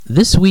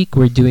this week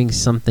we're doing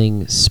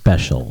something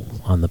special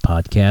on the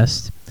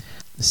podcast.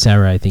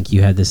 Sarah, I think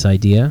you had this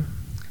idea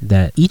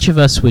that each of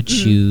us would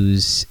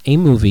choose a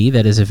movie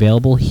that is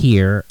available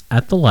here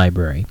at the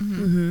library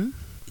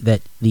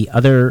that the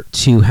other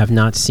two have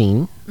not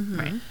seen.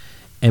 Right.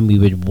 And we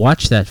would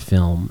watch that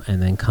film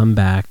and then come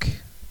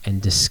back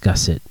and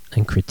discuss it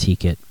and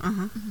critique it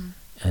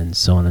and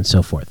so on and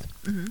so forth.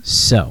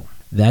 So,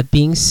 that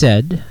being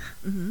said,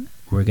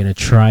 we're going to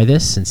try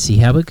this and see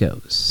how it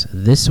goes.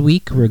 This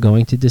week, we're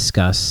going to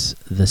discuss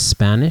The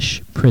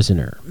Spanish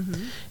Prisoner.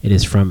 It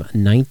is from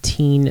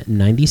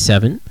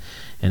 1997,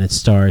 and it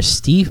stars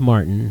Steve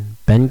Martin,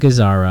 Ben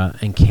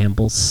Gazzara, and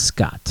Campbell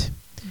Scott.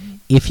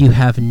 If you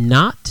have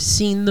not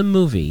seen the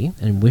movie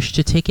and wish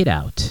to take it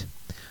out,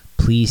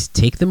 please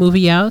take the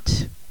movie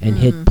out and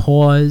hit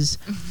pause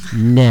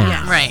now.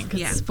 Yeah, right,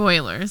 'cause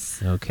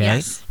spoilers. Okay?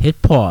 Yes.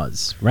 Hit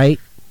pause right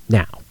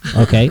now.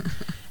 Okay?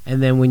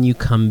 And then when you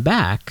come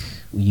back,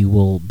 you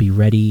will be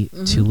ready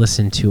to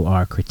listen to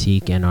our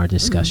critique and our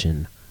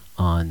discussion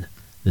on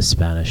The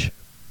Spanish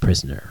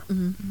Prisoner.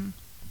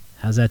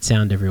 How's that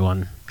sound,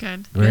 everyone?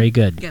 Good. Very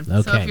good. Good.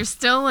 Okay. So if you're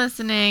still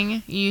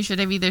listening, you should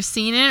have either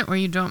seen it or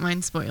you don't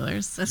mind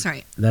spoilers. That's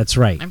right. That's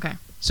right. Okay.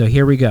 So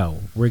here we go.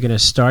 We're going to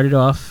start it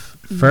off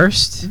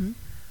first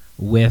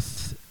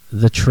with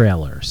the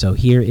trailer. So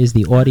here is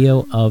the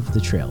audio of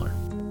the trailer.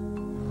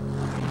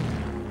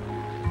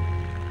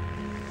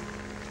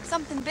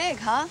 Something big,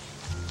 huh?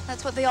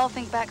 That's what they all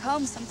think back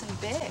home, something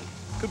big.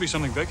 Could be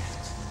something big.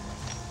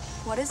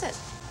 What is it?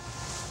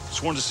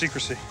 Sworn to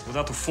secrecy.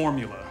 Without the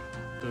formula,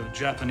 the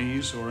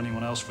Japanese, or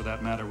anyone else for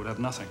that matter, would have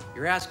nothing.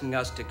 You're asking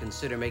us to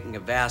consider making a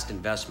vast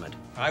investment.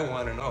 I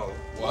want to know,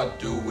 what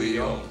do we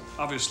own?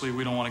 Obviously,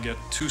 we don't want to get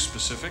too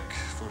specific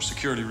for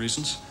security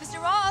reasons.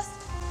 Mr. Ross,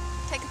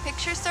 take a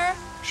picture, sir?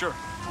 Sure.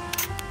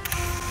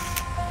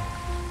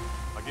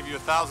 I'll give you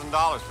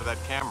 $1,000 for that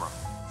camera.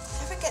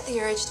 Ever get the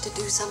urge to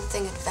do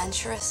something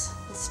adventurous,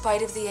 in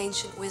spite of the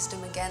ancient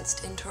wisdom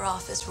against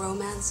inter-office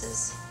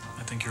romances?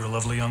 I think you're a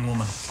lovely young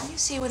woman. Can you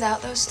see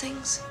without those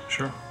things?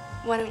 Sure.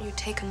 Why don't you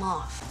take them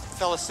off? The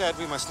fella said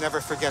we must never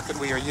forget that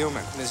we are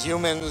human. And as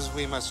humans,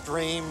 we must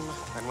dream.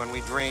 And when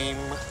we dream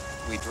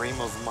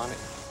of money.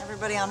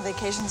 Everybody on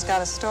vacation's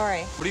got a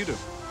story. What do you do?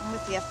 I'm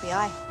with the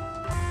FBI.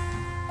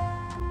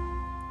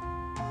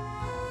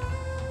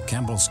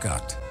 Campbell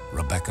Scott,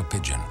 Rebecca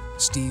Pidgeon,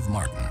 Steve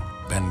Martin,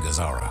 Ben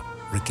Gazzara,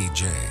 Ricky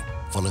Jay,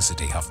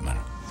 Felicity Huffman.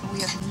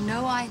 We have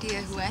no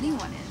idea who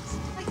anyone is.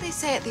 Like they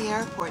say at the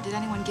airport, did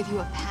anyone give you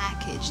a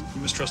package?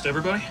 You mistrust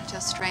everybody?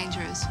 Just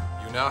strangers.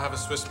 You now have a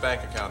Swiss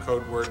bank account,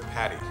 code word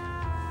Patty.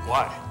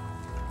 Why?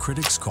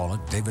 Critics call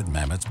it David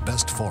Mamet's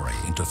best foray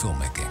into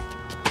filmmaking.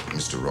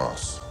 Mr.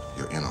 Ross,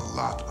 you're in a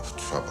lot of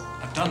trouble.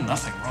 I've done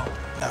nothing wrong.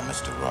 Now,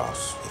 Mr.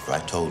 Ross, if I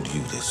told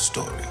you this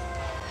story,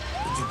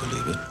 would you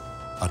believe it?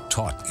 A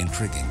taut,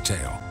 intriguing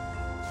tale.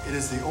 It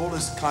is the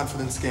oldest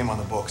confidence game on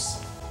the books.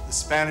 The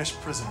Spanish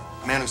Prisoner.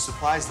 The man who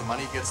supplies the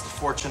money gets the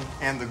fortune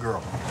and the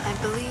girl. I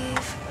believe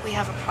we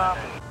have a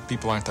problem.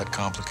 People aren't that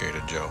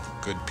complicated, Joe.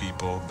 Good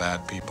people,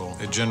 bad people.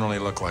 They generally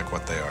look like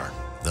what they are.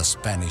 The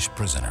Spanish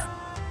Prisoner.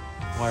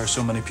 Why are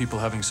so many people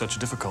having such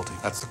difficulty?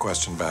 That's the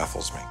question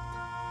baffles me.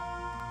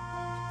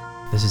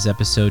 This is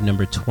episode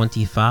number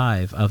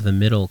 25 of the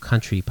Middle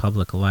Country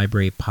Public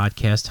Library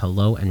podcast.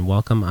 Hello and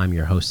welcome. I'm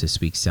your host this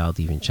week, Sal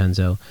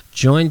DiVincenzo,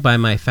 joined by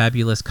my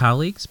fabulous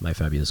colleagues.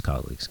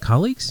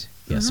 Colleagues?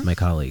 Yes, my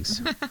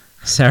colleagues.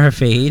 Sarah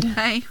Fade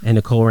and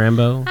Nicole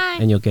Rambo. Hi.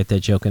 And you'll get that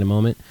joke in a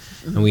moment.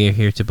 And we are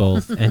here to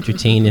both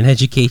entertain and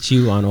educate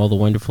you on all the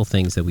wonderful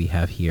things that we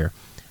have here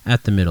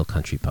at the Middle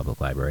Country Public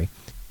Library.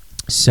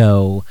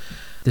 So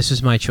this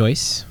was my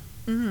choice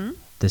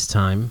this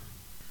time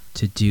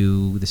to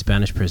do The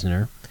Spanish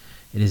Prisoner.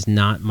 It is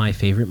not my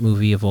favorite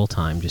movie of all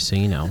time, just so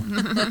you know.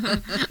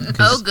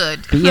 Oh,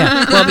 good. But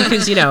yeah, well,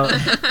 because,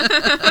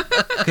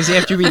 because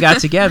after we got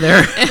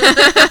together,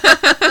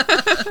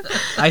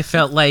 I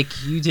felt like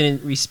you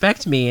didn't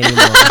respect me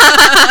anymore.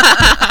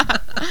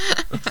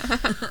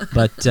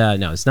 But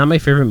no, it's not my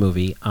favorite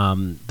movie.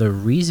 The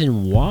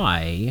reason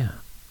why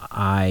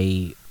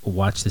I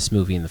watched this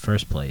movie in the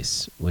first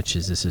place,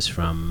 this is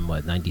from,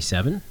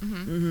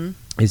 97?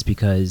 Is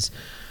because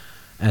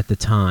at the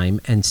time,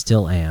 and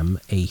still am,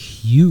 a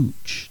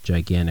huge,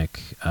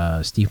 gigantic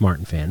Steve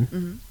Martin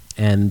fan.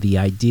 And the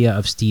idea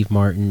of Steve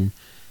Martin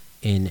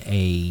in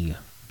a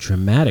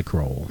dramatic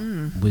role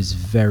was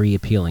very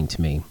appealing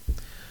to me.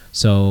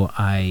 So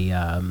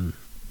I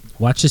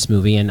watched this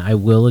movie, and I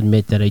will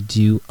admit that I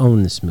do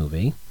own this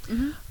movie.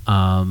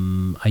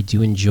 I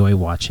do enjoy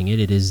watching it.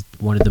 It is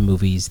one of the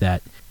movies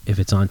that, if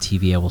it's on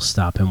TV, I will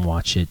stop and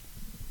watch it,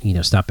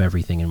 stop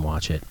everything and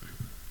watch it.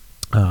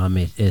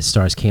 It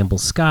stars Campbell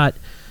Scott,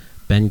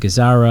 Ben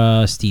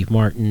Gazzara, Steve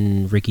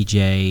Martin, Ricky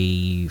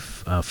Jay,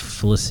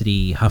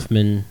 Felicity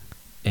Huffman,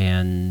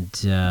 and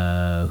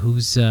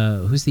who's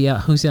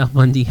Al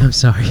Bundy? I'm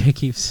sorry, I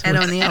keep Ed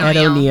O'Neill. Ed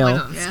O'Neill. We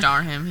don't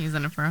star him. He's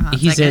in it for a hot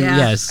He's second. in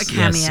yes, a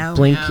cameo.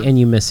 Blink and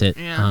you miss it.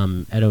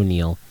 Yeah. Ed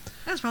O'Neill.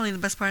 That's probably the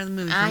best part of the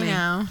movie for I me.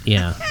 know.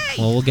 Yeah.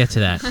 Well, we'll get to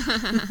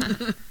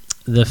that.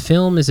 The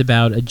film is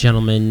about a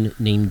gentleman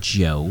named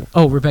Joe.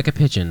 Oh, Rebecca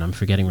Pidgeon. I'm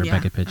forgetting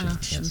Rebecca Pidgeon.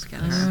 Yes.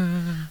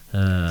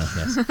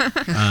 Yes.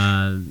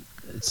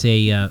 It's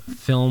a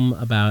film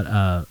about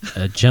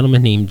a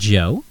gentleman named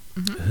Joe,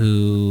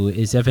 who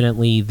is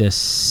evidently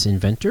this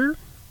inventor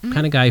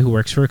kind of guy who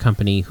works for a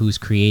company who's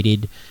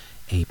created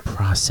a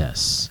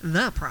process.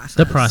 The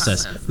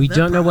process. We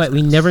don't know what.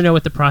 We never know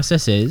what the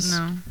process is.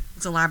 No,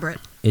 it's elaborate.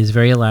 It's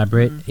very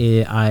elaborate.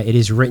 It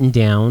is written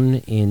down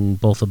in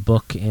both a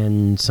book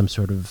and some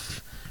sort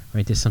of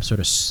there's some sort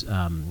of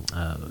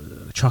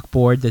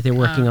chalkboard that they're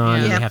working on,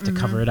 and they have to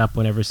cover it up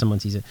whenever someone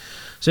sees it.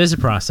 So there's a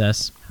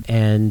process,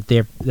 and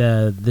they're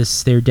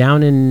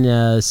down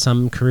in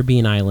some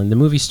Caribbean island. The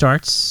movie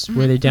starts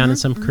where they're down in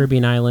some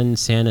Caribbean island,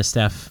 San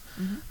Estef,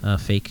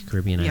 fake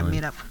Caribbean island.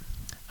 Made up.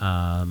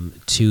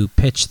 To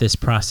pitch this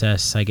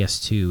process, I guess,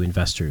 to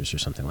investors or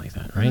something like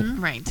that, right?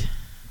 Right.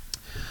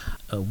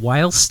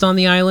 Whilst on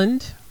the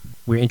island,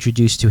 we're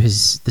introduced to the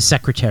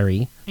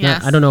secretary.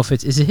 Yes. Now, I don't know if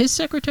is it his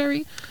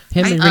secretary?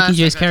 Him and Ricky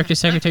Jay's character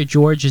secretary.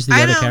 George is the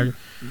other character.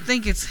 I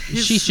think it's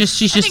his. She's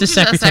just a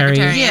secretary,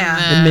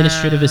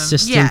 administrative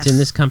assistant in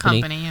this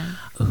company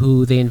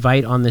who they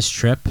invite on this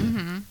trip.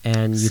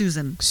 And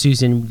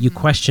Susan, you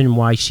question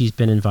why she's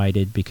been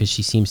invited because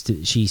she seems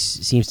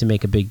to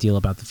make a big deal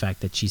about the fact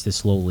that she's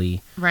this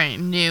lowly,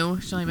 new.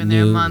 She's only been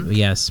there a month.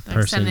 Yes,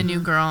 person. Send the new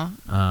girl.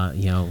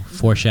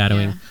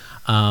 Foreshadowing.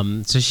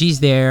 So she's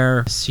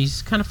there.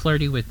 She's kind of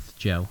flirty with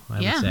Joe, I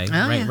would say,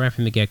 right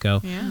from the get-go.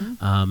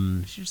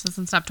 Yeah. She just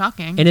doesn't stop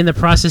talking. And in the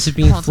process of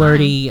being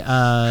flirty,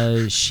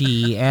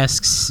 she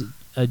asks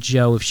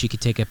Joe if she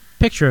could take a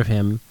picture of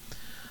him.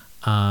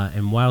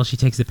 And while she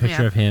takes the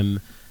picture of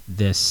him,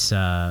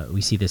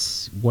 we see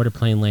this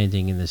waterplane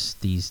landing and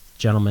these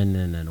gentlemen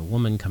and then a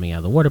woman coming out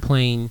of the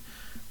waterplane.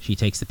 She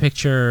takes the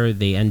picture.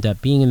 They end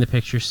up being in the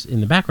picture,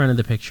 in the background of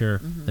the picture.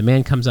 The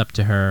man comes up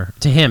to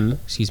him.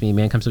 The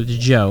man comes up to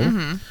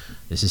Joe.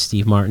 This is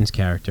Steve Martin's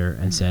character,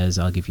 and says,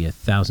 "I'll give you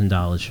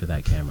 $1,000 for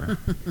that camera."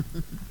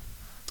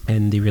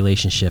 And the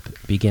relationship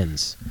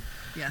begins.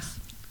 Yes.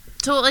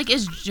 So,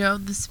 is Joe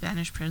the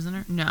Spanish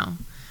prisoner? No.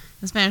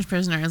 The Spanish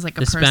prisoner is a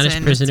person. The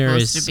Spanish prisoner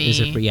is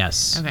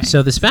yes. Okay.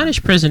 So the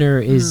Spanish prisoner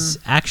is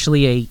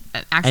actually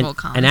an actual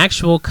con. An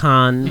actual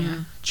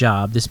con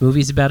job. This movie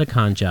is about a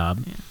con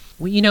job. Yeah.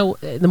 Well,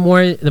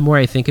 the more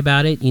I think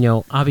about it,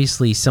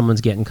 obviously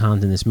someone's getting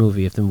conned in this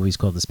movie if the movie's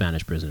called The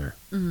Spanish Prisoner,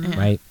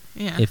 right?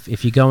 Yeah.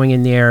 If you're going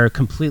in there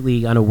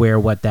completely unaware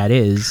what that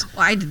is.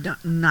 Well, I did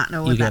not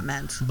know what that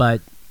meant. But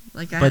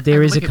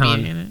there is a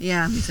con.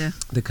 Yeah, me too.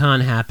 The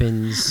con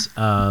happens,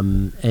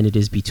 and it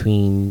is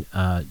between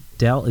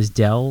Dell is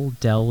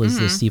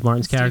the Steve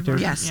Martin's character,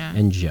 yes,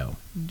 and Joe.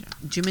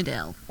 Jimmy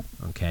Dell.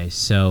 Okay,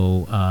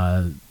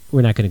 so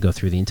we're not going to go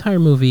through the entire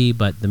movie,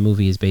 but the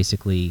movie is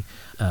basically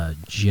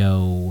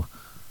Joe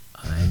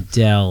and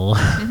Dell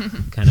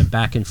kind of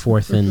back and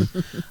forth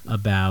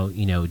about,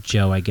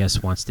 Joe, I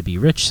guess, wants to be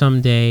rich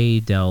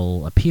someday.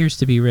 Dell appears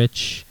to be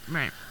rich.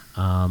 Right.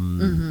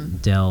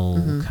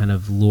 Dell kind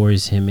of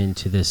lures him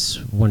into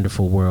this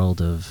wonderful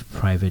world of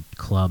private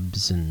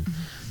clubs and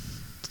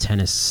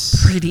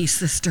tennis. Pretty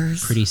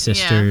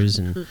sisters.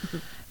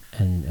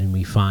 And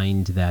we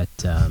find that,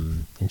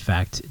 in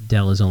fact,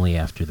 Dell is only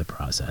after the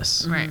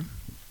process. Right.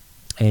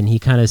 And he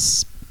kind of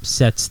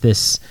sets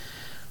this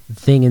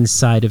thing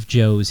inside of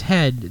Joe's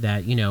head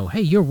that,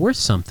 hey, you're worth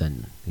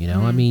something.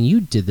 I mean, you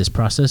did this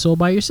process all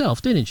by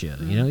yourself, didn't you?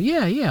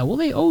 Yeah. Well,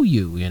 they owe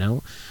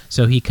you,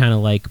 So he kind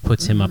of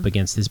puts him up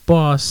against his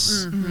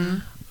boss.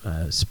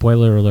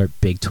 Spoiler alert,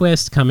 big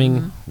twist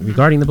coming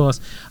regarding the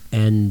boss.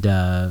 And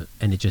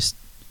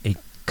it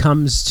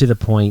comes to the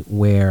point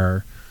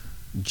where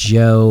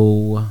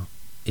Joe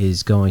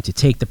is going to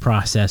take the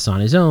process on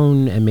his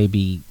own and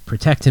maybe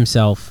protect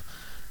himself.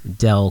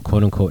 Dell,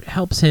 quote unquote,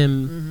 helps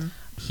him.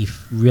 He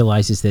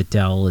realizes that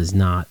Dell is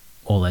not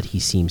all that he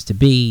seems to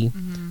be,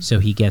 so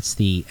he gets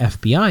the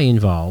FBI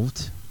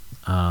involved,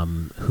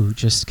 who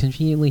just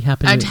conveniently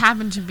happened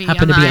to be on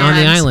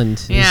the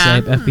island. Yeah.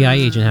 This FBI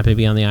agent happened to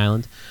be on the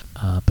island,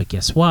 but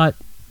guess what?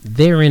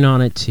 They're in on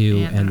it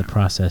too, and the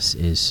process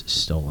is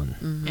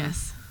stolen.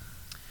 Yes.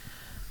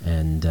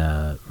 And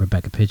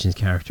Rebecca Pidgeon's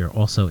character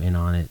also in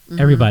on it.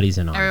 Everybody's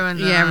in on it.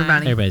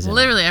 Everybody's in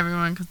literally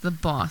everyone, because the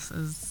boss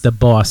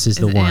is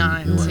the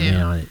one in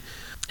on it.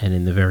 And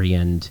in the very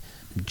end,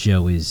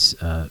 Joe is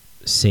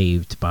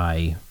saved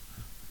by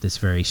this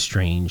very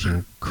strange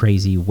and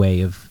crazy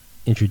way of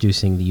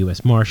introducing the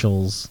U.S.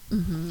 Marshals.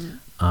 And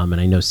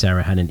I know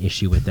Sarah had an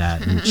issue with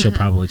that, and she'll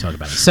probably talk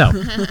about it. So,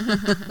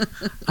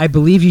 I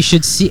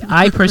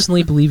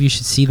personally believe you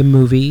should see the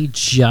movie,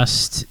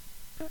 just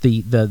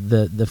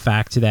the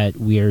fact that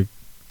we're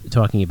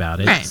talking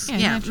about it. Right.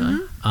 Yeah.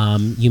 Naturally.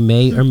 You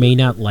may or may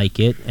not like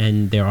it,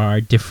 and there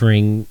are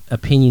differing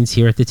opinions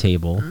here at the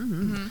table.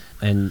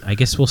 And I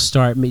guess we'll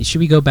start. Should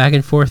we go back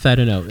and forth? I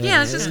don't know.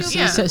 Yeah, let's just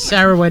go back.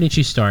 Sarah, why don't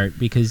you start?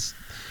 Because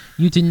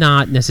you did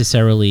not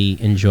necessarily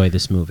enjoy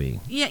this movie.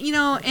 Yeah,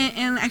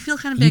 and I feel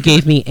kind of big. You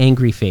gave me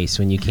angry face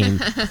when you came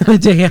the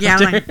day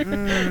after.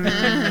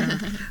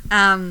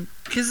 Yeah,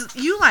 because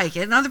you like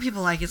it and other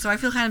people like it, so I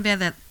feel kind of bad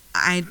that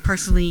I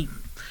personally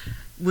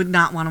would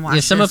not want to watch.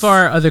 Yeah, some this of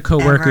our other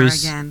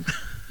coworkers. ever again.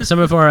 Some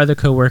of our other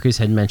coworkers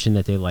had mentioned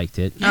that they liked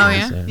it. Oh,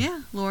 yeah? So,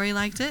 Yeah, Lori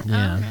liked it.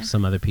 yeah. okay.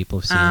 Some other people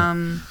have seen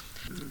it.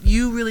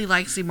 You really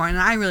like Steve Martin,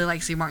 and I really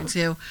like Steve Martin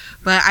too,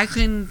 but I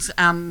couldn't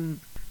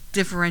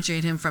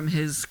differentiate him from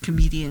his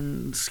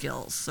comedian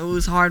skills. So it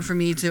was hard for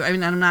me to. I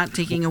mean, I'm not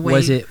taking away.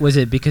 Was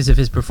it because of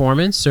his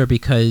performance, or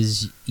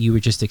because you were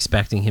just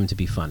expecting him to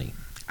be funny?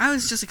 I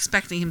was just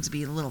expecting him to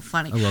be a little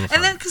funny. funny.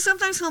 And then, because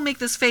sometimes he'll make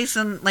this face,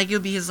 and like it'll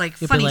be his like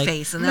You'll be funny like,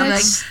 face, and I'm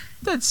like,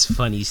 that's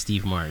funny,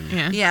 Steve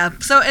Martin. yeah.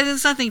 So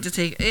it's nothing to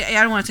take.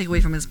 I don't want to take away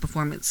from his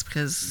performance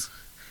because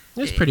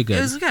It was pretty good.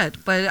 It was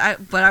good, but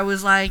I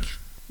was like,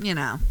 you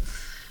know,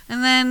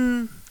 and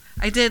then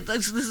I did.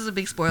 This is a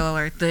big spoiler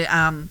alert.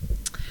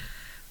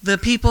 The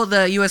people,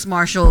 the U.S.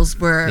 Marshals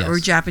were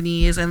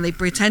Japanese, and they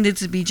pretended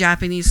to be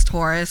Japanese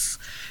tourists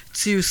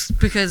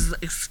because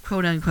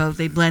quote unquote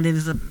they blended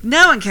as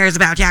no one cares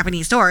about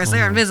Japanese tourists.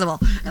 They're invisible,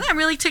 and that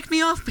really ticked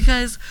me off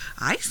because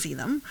I see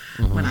them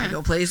when I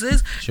go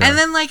places. Sure. And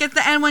then like at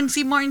the end when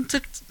Steve Martin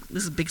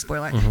this is a big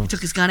spoiler. He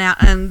took his gun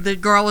out, and the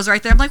girl was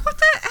right there. I'm like, what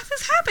the F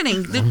is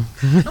happening?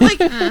 I'm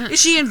like,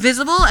 is she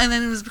invisible? And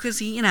then it was because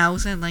he,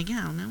 said like,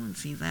 yeah, no one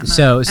sees that.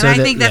 So and I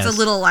think that's a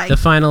little like the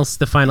final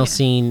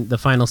scene. The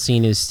final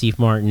scene is Steve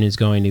Martin is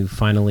going to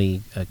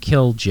finally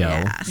kill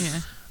Joe.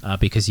 Yes.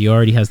 Because he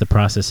already has the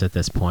process at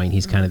this point.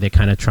 He's they're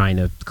kind of trying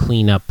to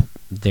clean up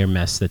their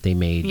mess that they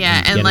made.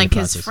 Yeah, get and in like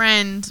the his process.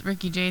 friend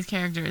Ricky Jay's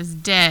character is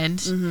dead,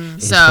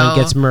 His so friend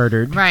gets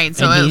murdered, right?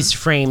 So and he's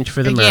framed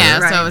for the murder.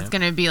 Yeah, so it's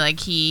gonna be like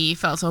he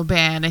felt so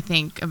bad, I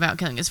think, about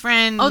killing his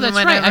friend. Oh, that's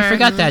whatever. right. I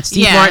forgot that.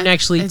 Steve Martin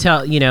actually He's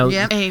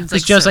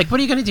like Joe's like, what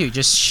are you going to do?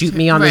 Just shoot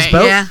me on this Right,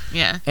 boat?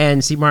 yeah.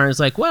 And Steve Martin's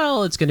like,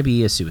 well, it's going to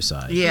be a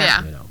suicide.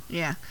 Yeah. You know.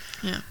 Yeah.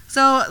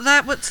 So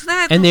that.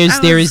 And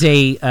there is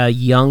a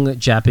young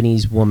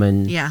Japanese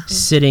woman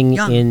sitting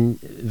Young.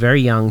 very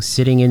young,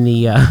 sitting in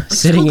the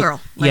sitting schoolgirl.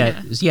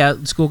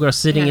 Schoolgirl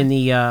sitting in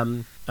the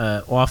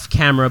off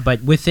camera,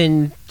 but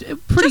within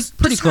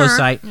pretty close her.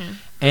 sight.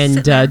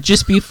 And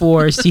just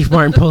before Steve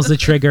Martin pulls the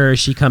trigger,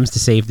 she comes to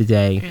save the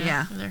day.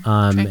 Yeah.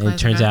 And it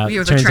turns out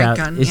turns out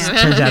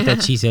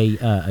that she's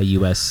a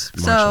U.S.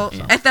 Marshal.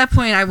 So at that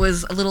point, I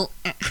was a little.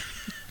 I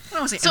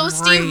don't want to say So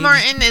enraged. Steve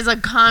Martin is a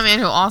con man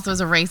who also is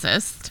a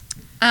racist.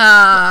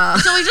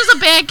 So he's just a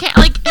bad cat.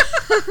 Like,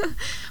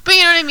 but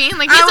you know what I mean?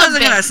 Like, I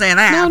wasn't gonna say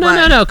that.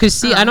 No.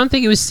 Because I don't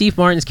think it was Steve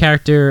Martin's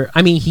character.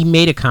 I mean, he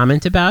made a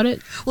comment about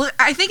it. Well,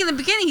 I think in the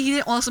beginning he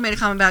also made a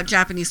comment about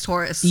Japanese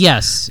tourists.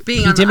 Yes,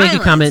 being he on did the make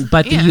island. a comment,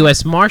 but the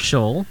U.S.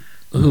 Marshal,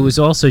 who was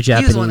also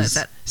Japanese, was the one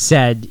that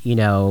said, you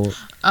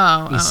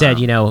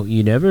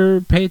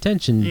never pay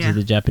attention to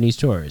the Japanese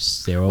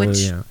tourists. They're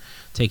always,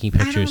 taking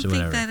pictures or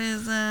whatever. I don't think that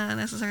is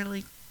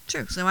necessarily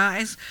true. So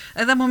at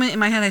that moment in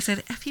my head, I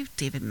said, "F you,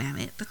 David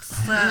Mamet." That's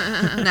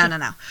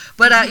no.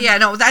 But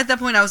at that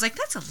point, I was like,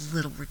 "That's a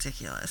little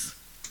ridiculous."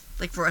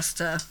 Like for us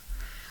to,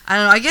 I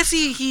don't know. I guess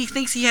he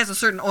thinks he has a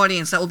certain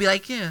audience that will be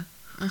like, "Yeah."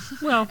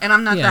 Well, and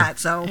I'm not that.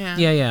 So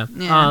yeah.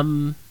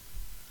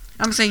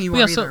 I'm saying you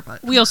are either.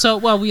 But we also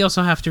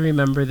have to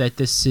remember that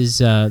this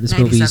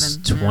movie's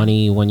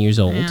 21 years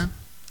old. Yeah.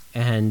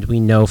 And we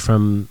know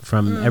from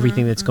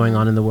everything that's going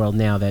on in the world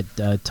now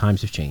that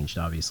times have changed,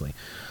 obviously.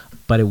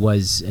 But it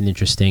was an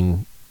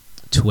interesting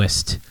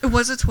twist. It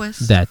was a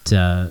twist. That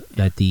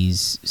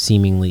these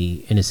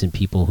seemingly innocent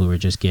people who were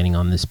just getting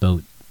on this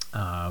boat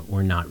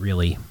were not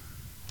really.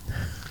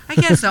 I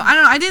guess so. I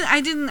don't know.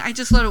 I didn't. I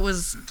just thought it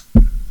was,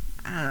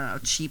 I don't know,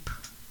 cheap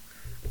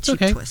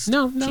twist.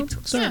 No. Cheap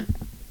twist. So,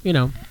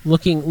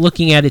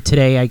 looking at it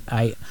today,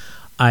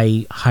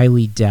 I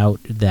highly doubt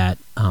that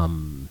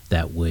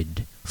that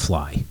would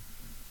fly.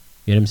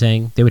 You know what I'm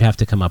saying? They would have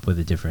to come up with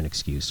a different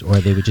excuse, or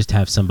they would just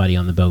have somebody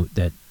on the boat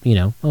that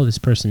this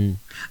person.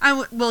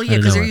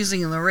 Because they're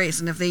using the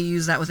race, and if they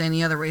use that with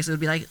any other race, it would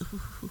be like.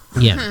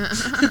 Yeah.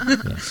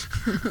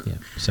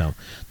 So,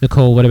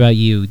 Nicole, what about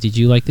you? Did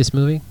you like this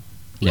movie?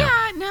 No.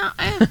 Yeah, no.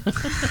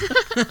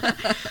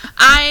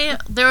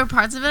 There were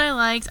parts of it I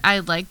liked. I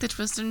liked the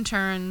twists and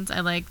turns.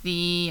 I liked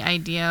the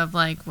idea of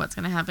like what's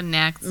gonna happen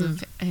next,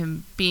 of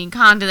him being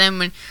con to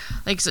them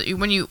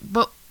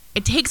but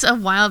it takes a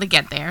while to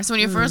get there. So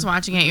when you're first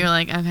watching it, you're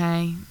like,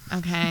 okay.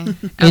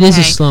 It is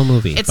a slow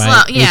movie. It's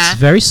slow, yeah. It's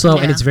very slow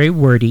and it's very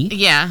wordy.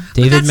 Yeah.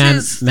 David Mamet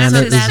is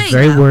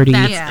very wordy.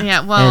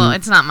 Well,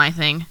 it's not my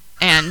thing.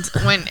 And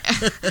when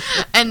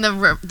and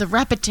the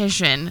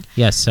repetition.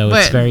 Yes, so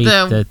it's very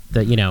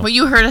what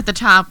you heard at the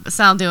top,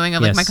 Sal doing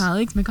of like Yes. my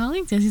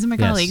colleagues. Yes, these are my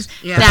colleagues.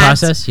 Yeah. The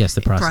process. Yes,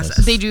 the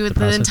process. They do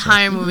the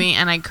entire movie,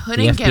 and I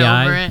couldn't get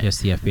over it. Yes,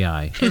 the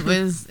FBI. It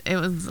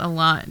was a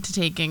lot to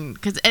take in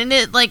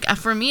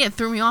for me it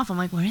threw me off. I'm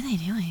like, what are they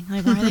doing?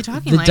 Like, why are they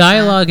talking? The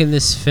dialogue in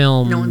this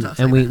film,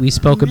 and we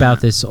spoke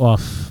about this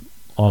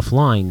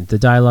offline. The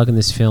dialogue in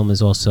this film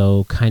is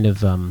also kind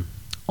of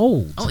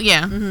old. Oh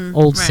yeah,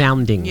 old right.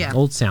 sounding. Yeah.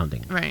 Old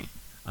sounding. Right.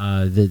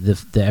 the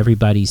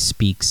everybody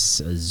speaks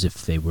as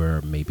if they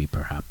were maybe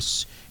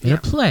perhaps in a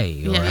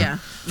play. Or,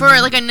 For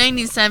like a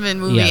 97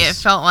 movie, Yes.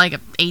 it felt like a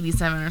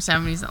 87 or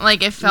 70s.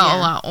 Like it felt a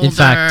lot older. In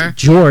fact,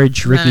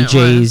 George, than Ricky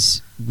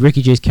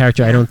it Jay's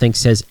character, I don't think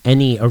says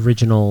any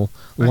original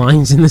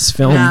lines in this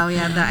film. No,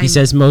 he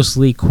says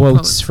mostly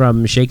quotes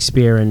from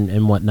Shakespeare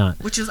and whatnot.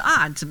 Which is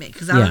odd to me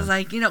because I was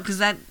like, because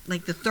that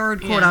like the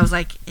third quote, I was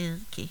like,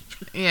 okay.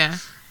 Yeah.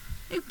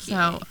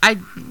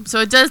 So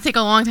it does take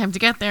a long time to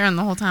get there, and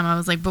the whole time I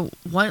was like, but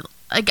what?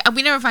 Like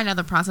we never find out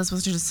the process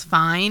was just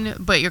fine,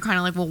 but you're kind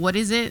of like, well, what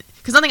is it?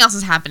 Because nothing else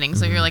is happening.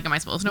 So you're like, am I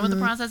supposed to know what the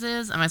process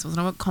is? Am I supposed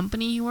to know what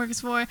company he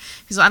works for?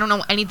 Because I don't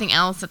know anything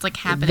else that's like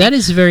happening. That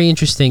is very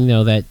interesting,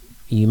 though, that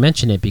you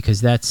mention it because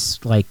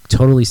that's like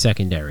totally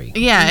secondary.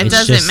 Yeah, it It's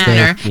doesn't just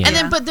matter. that- yeah. And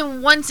then, but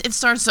then once it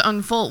starts to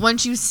unfold,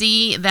 once you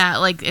see that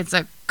like it's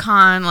a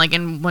con, like,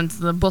 and once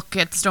the book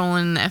gets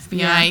stolen, the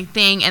FBI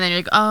thing, and then you're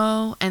like,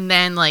 oh, and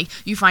then like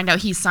you find out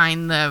he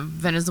signed the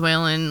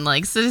Venezuelan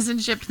like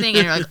citizenship thing,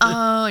 and you're like,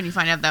 oh, and you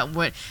find out that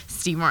what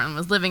Steve Martin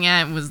was living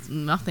at was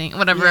nothing,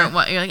 whatever.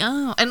 What you're like,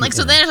 oh, and like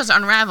so then it starts to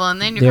unravel, and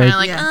then you're There-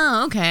 kind of like,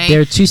 oh, okay. There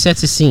are two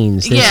sets of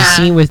scenes. There's a Yeah.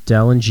 scene with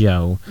Del and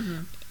Joe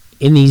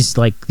in these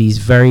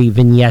very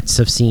vignettes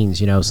of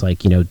scenes. It's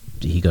like,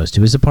 he goes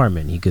to his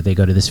apartment. They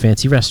go to this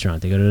fancy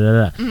restaurant. They go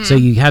to So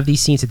you have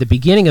these scenes at the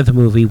beginning of the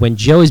movie when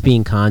Joe is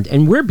being conned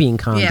and we're being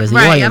conned as the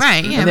audience.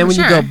 And then when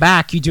you go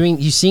back,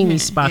 you're seeing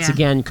these spots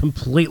again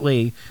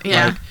completely.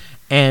 Yeah.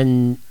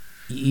 And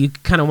you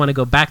kind of want to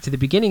go back to the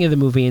beginning of the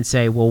movie and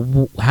say,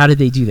 well, how did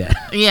they do that?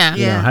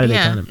 Yeah. How did they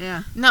con him?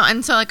 Yeah. No,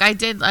 and so like I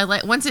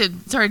like once it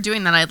started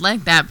doing that, I'd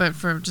like that, but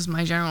for just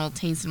my general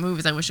taste in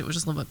movies, I wish it was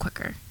just a little bit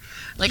quicker.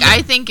 Like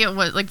I think it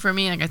was like for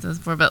me, like I said this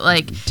before, but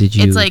like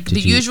it's like the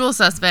Usual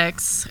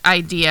Suspects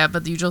idea,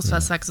 but the Usual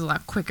Suspects is a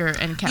lot quicker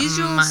and kept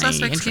Usual my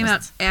Suspects came out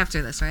interest.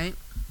 after this, right?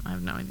 I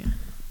have no idea.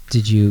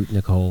 Did you,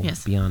 Nicole,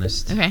 Yes. be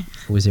honest? Okay.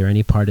 Was there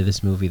any part of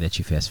this movie that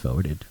you fast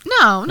forwarded?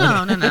 No. No,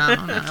 I'm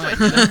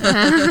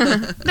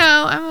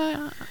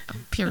a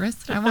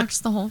purist. I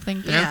watched the whole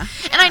thing through. Yeah.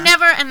 And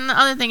the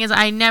other thing is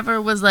I never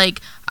was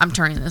like, I'm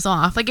turning this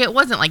off. Like it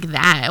wasn't like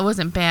that. It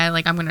wasn't bad.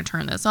 Like I'm going to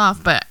turn this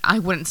off, but I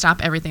wouldn't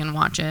stop everything and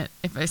watch it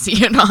if I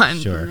see it on,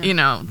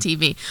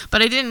 TV.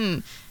 But I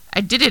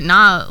did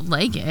not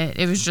like it.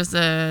 It was just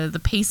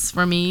the pace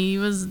for me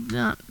was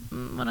not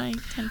what I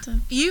tend to.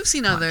 You've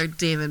seen other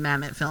David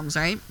Mamet films,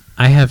 right?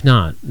 I have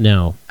not.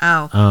 No.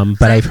 Oh.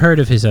 But I've heard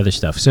of his other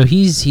stuff. So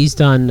he's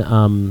done.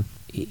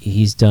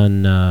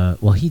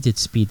 Well, he did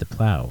Speed the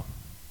Plow,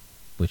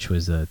 which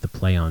was the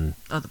play on.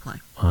 Oh, the play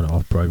on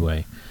Off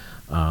Broadway.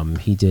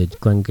 He did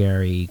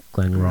Glengarry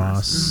Glen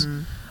Ross.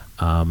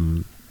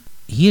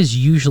 He is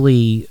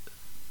usually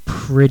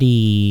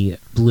pretty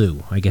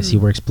blue. I guess he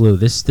works blue.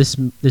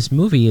 This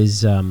movie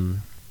is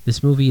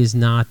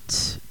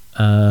not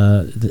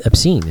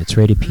obscene. It's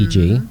rated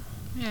PG.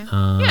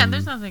 Yeah,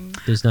 there's nothing.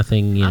 There's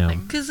nothing,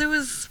 Because there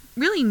was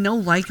really no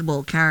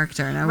likable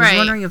character, and I was Right.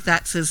 wondering if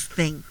that's his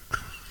thing.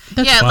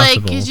 That's like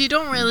possible. because you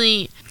don't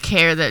really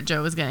care that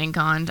Joe was getting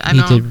conned. I He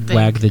don't did think.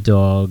 Wag the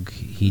Dog.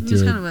 He was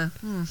did kind of a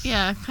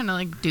Yeah, kind of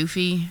like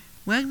doofy.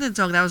 Wag the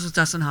Dog. That was with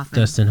Dustin Hoffman.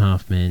 Dustin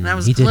Hoffman. That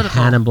was he political.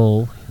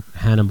 did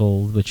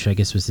Hannibal, which I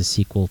guess was the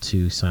sequel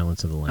to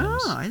Silence of the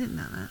Lambs. Oh, I didn't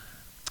know that.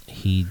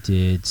 He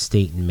did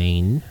State and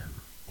Maine.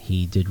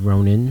 He did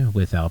Ronin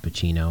with Al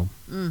Pacino.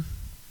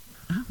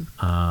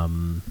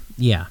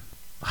 Yeah,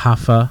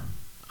 Hoffa.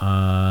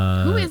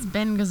 Who is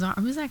Ben Gazzara?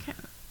 Who's that?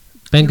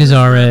 Ben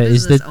Gazzara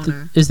is business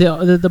the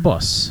owner. is the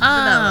boss.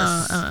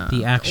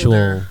 The actual.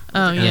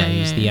 older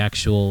He's the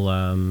actual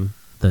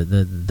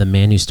the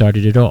man who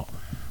started it all.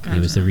 He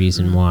was the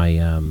reason why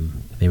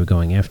they were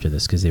going after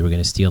this, because they were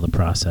going to steal the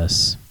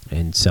process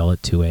and sell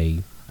it to a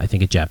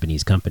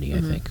Japanese company,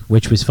 I think.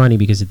 Which was funny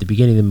because at the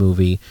beginning of the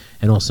movie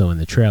and also in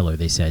the trailer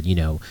they said,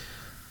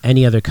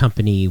 any other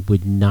company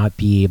would not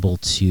be able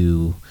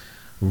to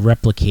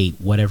replicate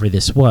whatever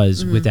this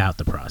was without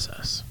the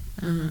process.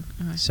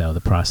 So the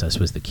process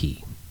was the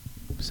key.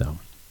 So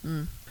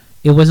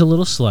it was a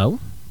little slow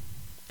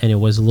and it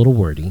was a little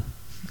wordy,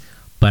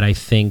 but I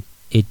think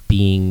it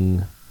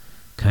being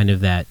kind of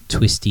that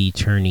twisty,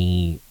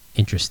 turny,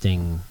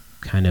 interesting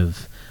kind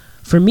of,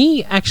 for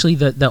me, actually,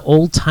 the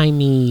old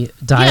timey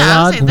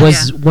dialogue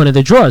was one of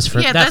the draws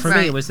for that. For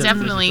me, it was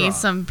definitely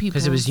some people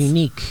because it was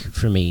unique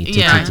for me to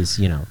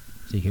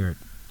to hear it.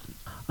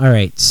 All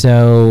right,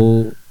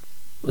 so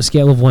a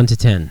scale of 1 to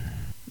 10.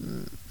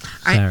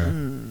 Sarah.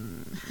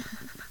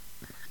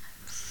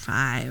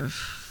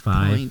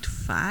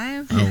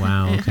 5.5. Oh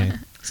wow! Okay.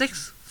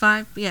 6,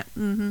 5. Yeah.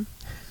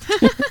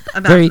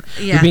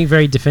 You're being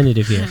very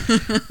definitive here.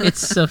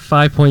 It's a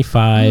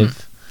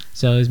 5.5.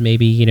 So it's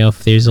maybe,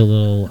 if there's a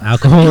little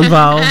alcohol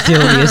involved,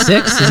 it'll be a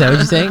 6. Is that what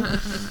you're saying?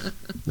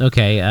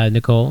 Okay,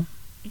 Nicole?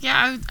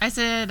 Yeah, I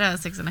said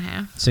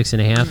 6.5.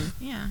 6.5?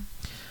 Yeah.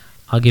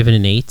 I'll give it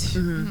an 8.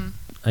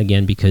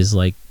 Again, because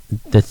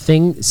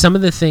some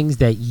of the things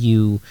that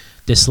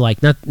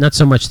dislike, not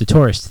so much the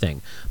tourist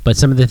thing, but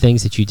some of the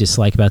things that you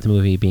dislike about the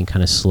movie being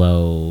kind of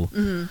slow,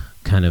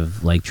 kind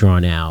of like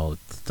drawn out,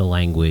 the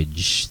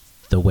language,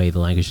 the way the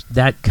language,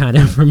 that kind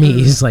of for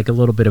me is like a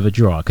little bit of a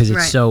draw because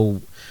it's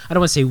so, I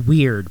don't want to say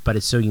weird, but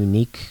it's so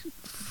unique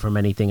from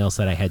anything else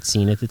that I had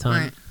seen at the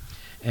time.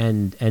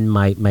 And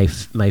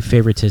my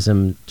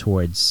favoritism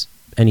towards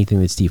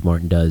anything that Steve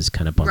Martin does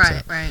kind of bumps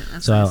up.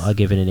 That's so nice. I'll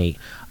give it an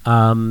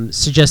 8.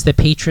 Suggest that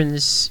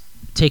patrons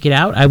take it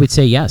out? I would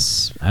say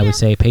yes. I would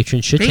say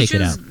patrons should take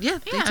it out. Yeah,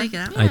 they take it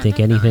out. I think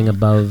anything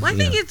above. Well, I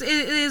think it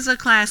is a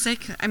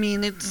classic. I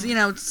mean, it's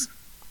it's.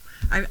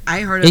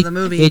 I heard of the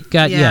movie. It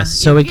got yes.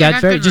 So it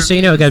got very. Just so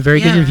you know, it got very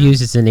good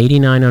reviews. It's an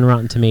 89 on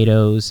Rotten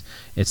Tomatoes.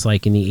 It's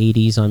like in the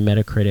 80s on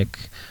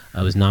Metacritic.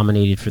 I was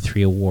nominated for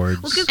 3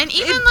 awards. Well, and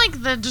even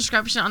like the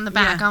description on the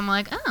back, I'm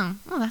like, oh,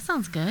 that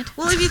sounds good.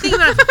 Well, if you think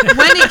about it,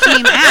 when it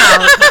came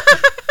out.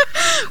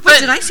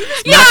 But did I see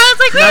this? Yeah, I was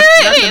like, wait.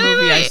 the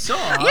movie I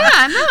saw.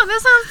 Yeah, no,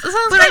 that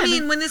sounds But good. I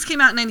mean, when this came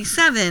out in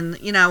 '97,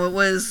 it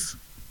was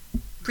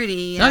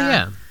pretty.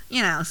 So.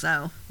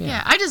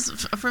 Yeah, I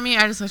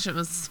just wish it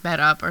was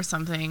sped up or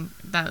something.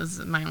 That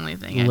was my only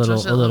thing. A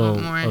little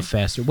more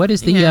faster. What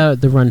is the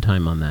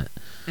runtime on that?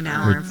 An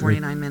hour and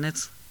 49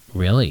 minutes.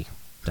 Really?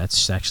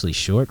 That's actually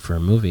short for a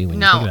movie. When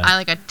you no, think about I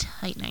like a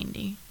tight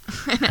 90.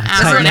 An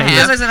hour and a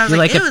half. I was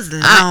like, it was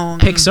long.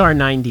 Pixar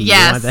 90.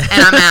 Yes, and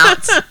I'm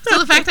out. So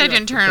the fact that I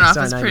didn't turn it off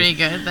is pretty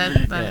good.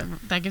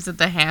 That gives it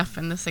the half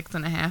and the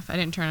 6.5. I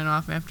didn't turn it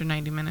off after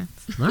 90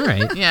 minutes. All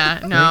right.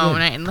 Yeah, no,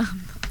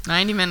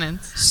 90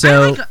 minutes.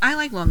 So I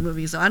like long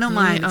movies, so I don't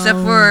mind, except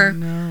for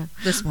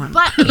this one.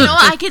 But you know,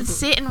 I could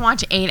sit and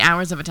watch 8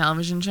 hours of a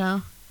television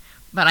show.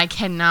 But I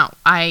cannot.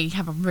 I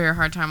have a very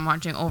hard time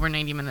watching over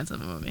 90 minutes of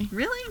a movie.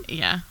 Really?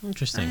 Yeah.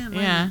 Interesting.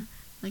 Yeah.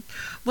 Like,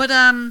 what?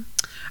 I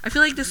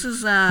feel like this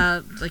is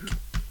like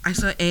I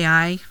saw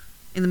AI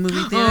in the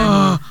movie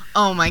theater.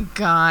 Oh my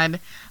god.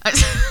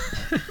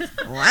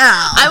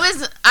 Wow. I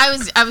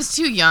was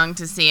too young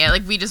to see it.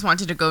 Like we just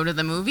wanted to go to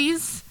the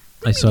movies.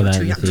 I saw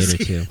that in the theater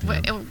too.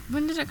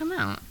 When did it come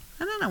out?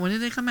 I don't know. When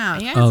did it come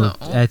out? Yeah,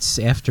 that's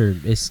after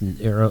it's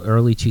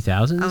early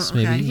 2000s,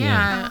 maybe.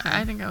 Yeah,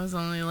 I think I was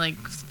only like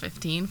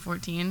 15,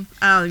 14.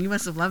 Oh, you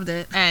must have loved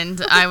it.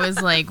 And I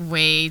was like,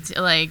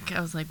 I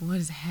was like, what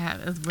is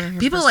happening?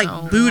 People like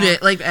booed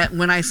it like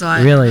when I saw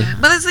it. Really?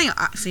 But that's the thing.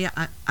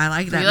 I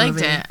like that movie. You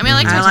liked it. I mean, I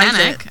like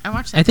Titanic. I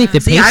watched that. I think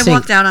the pacing. I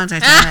walked out on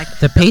Titanic.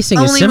 The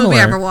pacing is similar. Only movie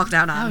I ever walked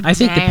out on. I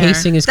think the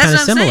pacing is kind of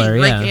similar.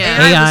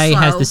 Yeah. AI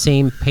has the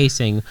same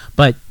pacing,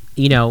 but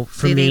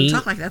for me, didn't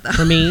talk like that, though.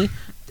 For me.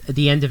 At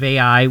the end of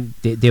AI,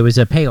 there was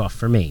a payoff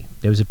for me.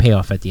 There was a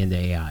payoff at the end of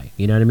AI.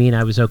 You know what I mean?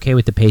 I was okay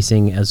with the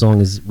pacing as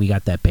long as we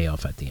got that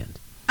payoff at the end.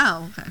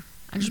 Oh, okay.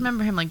 I just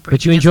remember him like.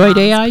 But you enjoyed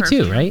AI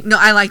too, right? No,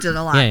 I liked it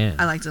a lot. Yeah.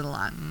 I liked it a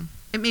lot.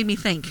 It made me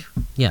think.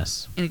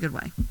 Yes. In a good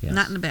way. Yes.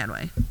 Not in a bad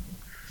way.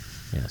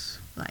 Yes.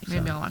 Like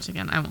maybe I'll watch it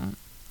again. I won't.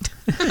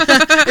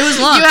 It was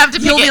long. You have to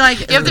pick You'll it. Be like,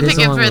 you have to pick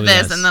it for movie, this,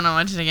 yes. and then I'll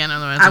watch it again.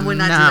 Otherwise, I would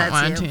not do that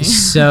watching. to you.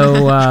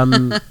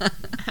 So,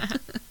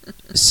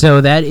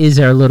 so that is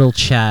our little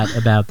chat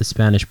about The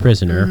Spanish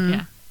Prisoner. Mm-hmm.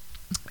 Yeah.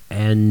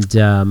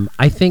 And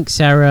I think,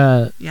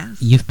 Sarah,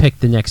 you've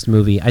picked the next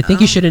movie. I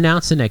think you should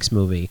announce the next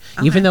movie.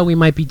 Okay. Even though we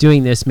might be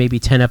doing this maybe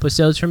 10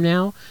 episodes from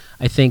now,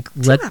 I think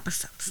let's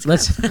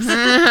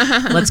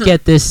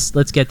get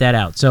that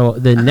out. So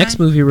the next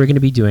movie we're going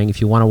to be doing, if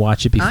you want to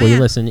watch it before you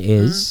listen,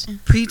 is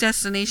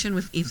Predestination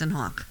with Ethan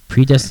Hawke.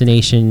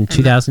 Predestination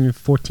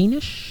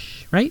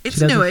 2014-ish, right?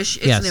 It's newish.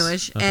 It's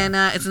newish. Okay. And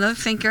it's another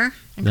thinker.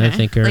 Another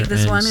thinker. Like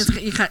this one,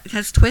 it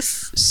has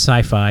twists.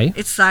 Sci-fi.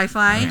 It's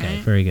sci-fi.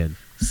 Okay, very good.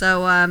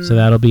 So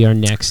that'll be our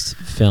next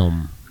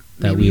film.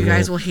 That maybe you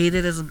guys will hate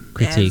it as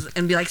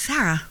and be like,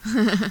 Sarah,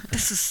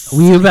 this is.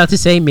 Were you about to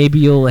say maybe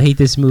you'll hate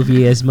this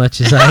movie as much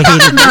as I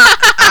hated? No,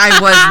 I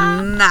was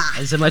not.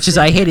 As much as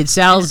I hated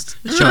Sal's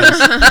choice,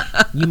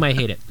 you might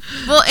hate it.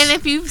 Well, and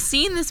if you've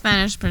seen The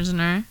Spanish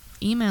Prisoner,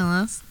 email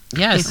us.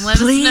 Yes, let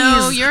us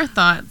know your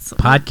thoughts.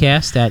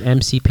 Podcast at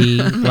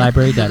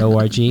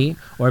mcplibrary.org,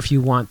 or if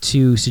you want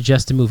to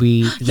suggest a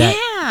movie that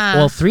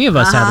all three of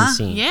us haven't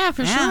seen. Yeah,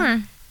 for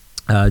sure.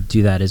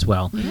 Do that as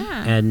well.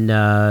 Yeah.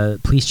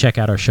 And please check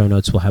out our show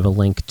notes. We'll have a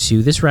link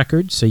to this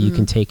record so you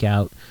can take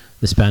out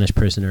The Spanish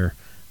Prisoner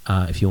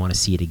if you want to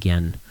see it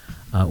again,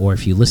 or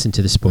if you listen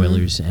to the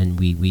spoilers and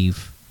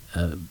we've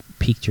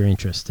piqued your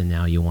interest and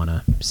now you want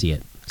to see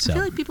it. So I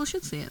feel like people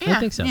should see it. I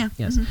think so. Yeah.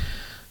 Yes. Mm-hmm.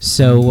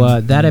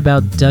 So that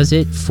about does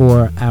it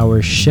for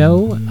our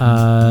show.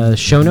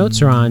 Show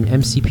notes are on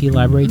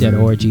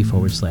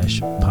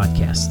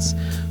mcplibrary.org/podcasts.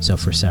 So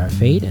for Sarah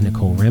Fade and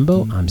Nicole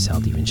Rambo, I'm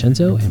Sal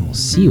DiVincenzo, and we'll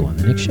see you on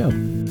the next show.